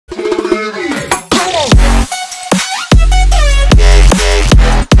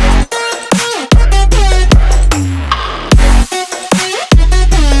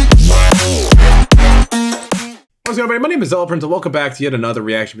name is ZealetPrince and welcome back to yet another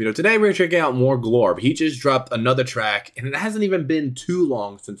reaction video. Today we're checking out more Glorb. He just dropped another track and it hasn't even been too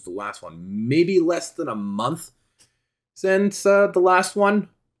long since the last one. Maybe less than a month since the last one.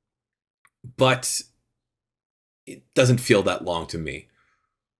 But it doesn't feel that long to me.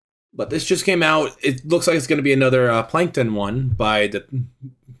 But this just came out. It looks like it's going to be another Plankton one,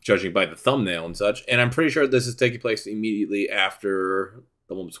 judging by the thumbnail and such. And I'm pretty sure this is taking place immediately after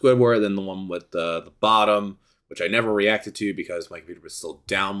the one with Squidward, then the one with the bottom, which I never reacted to because my computer was still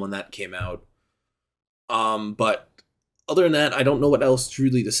down when that came out. But other than that, I don't know what else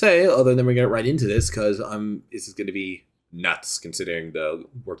truly to say other than we're going to get right into this because this is going to be nuts considering the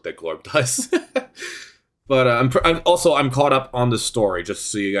work that Glorb does. But I'm caught up on the story,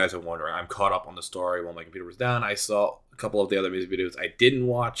 just so you guys are wondering. I'm caught up on the story while my computer was down. I saw a couple of the other music videos I didn't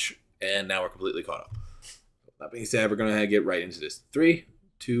watch, and now we're completely caught up. That being said, we're going to get right into this. 3,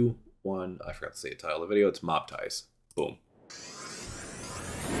 2, 1. I forgot to say the title of the video. It's Mob Ties. Boom.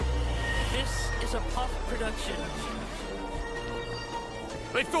 This is a Puff production.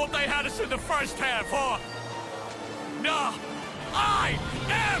 They thought they had us in the first half, huh? No, I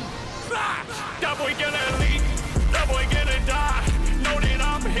am that. That boy gonna leave, that boy gonna die. Know that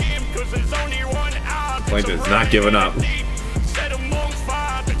I'm him, cause there's only one out. Plankton's not giving up.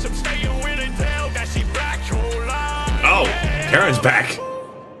 Oh, Karen's back.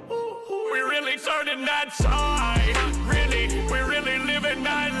 We're really turning that side. Really, we're really living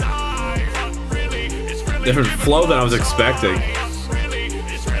that life. Really, it's really different flow than I was expecting. Really,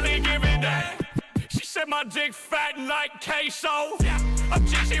 it's really giving that. She said my dick fat like queso. I'm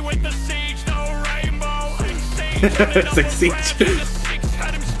cheesy with the siege, no rainbow. Six siege.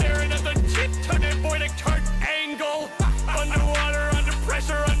 Had him staring at the tit, turn that boy to Kurt Angle. Underwater, under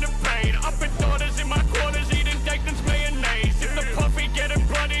pressure, under pain. Up in daughters in my corners, eating Dakin's mayonnaise. If the puffy getting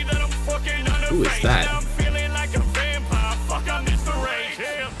bloody, then I'm fucking under. Who is that? I'm feeling like a vampire. Fuck, I miss the rage.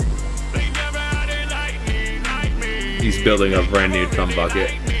 They never had it like me. He's building a brand new drum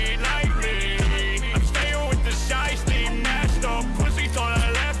bucket. I'm staying with the shiesty master. Pussy thought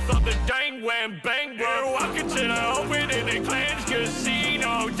I left on the dang wham bang. We're walking to the open in the Clan's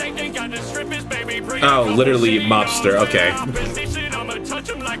casino. Dakin got the strippers, baby. Oh, literally mobster. Okay.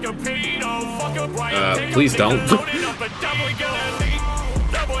 Please don't.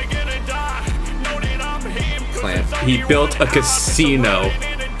 Clan. He built a casino.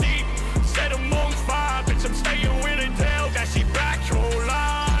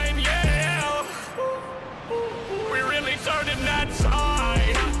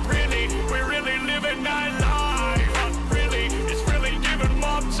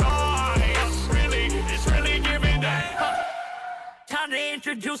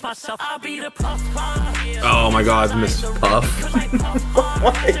 Introduce myself, I'll be the Puff. Oh my god, Miss Puff. Oh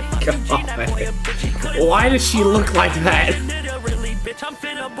my god. Why does she look like that? Literally, bitch, I'm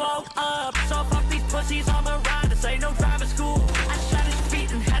finna blow up. So fuck these pussies on the ride. This ain't no driving school. I shot his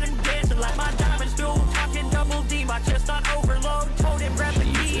feet and had him dancing like my diamonds do. Talking double D, my chest on overload. Told him grab the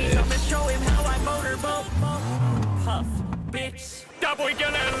keys, I'ma show him how I motorboat. Puff, bitch. That boy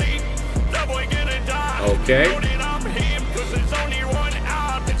gonna leave, that boy gonna die. Okay. I'm him, cause there's only one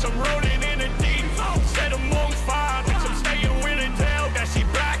out. Bitch, I'm rolling in the deep. Set him on fire, bitch, I'm staying with a tail. That she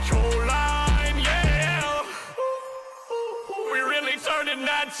back your line, yeah. We're really turning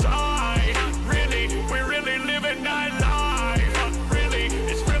that side. Really, we're really living that life. Really,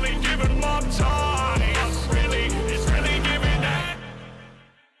 it's really giving mob ties. Really, it's really giving that.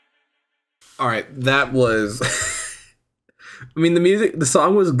 Alright, that was... I mean, the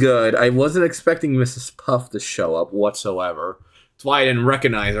song was good. I wasn't expecting Mrs. Puff to show up whatsoever. That's why I didn't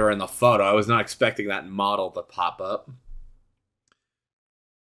recognize her in the photo. I was not expecting that model to pop up.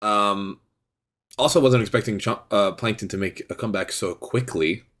 Also wasn't expecting Plankton to make a comeback so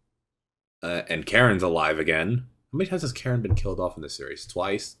quickly. And Karen's alive again. How many times has Karen been killed off in this series?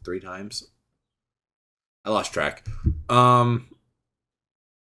 Twice? 3 times? I lost track. But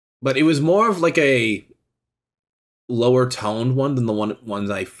it was more of like a lower toned one than the ones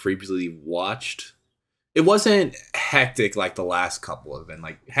I previously watched. It wasn't hectic like the last couple have been,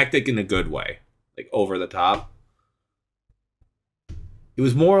 like hectic in a good way, like over the top. It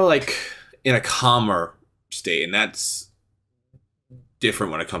was more like in a calmer state, and that's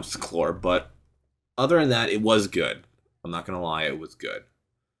different when it comes to Glorb. But other than that, it was good. I'm not gonna lie, it was good.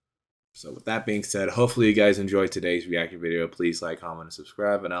 So with that being said, hopefully you guys enjoyed today's reaction video. Please like, comment, and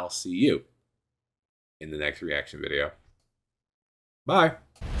subscribe, and I'll see you in the next reaction video. Bye.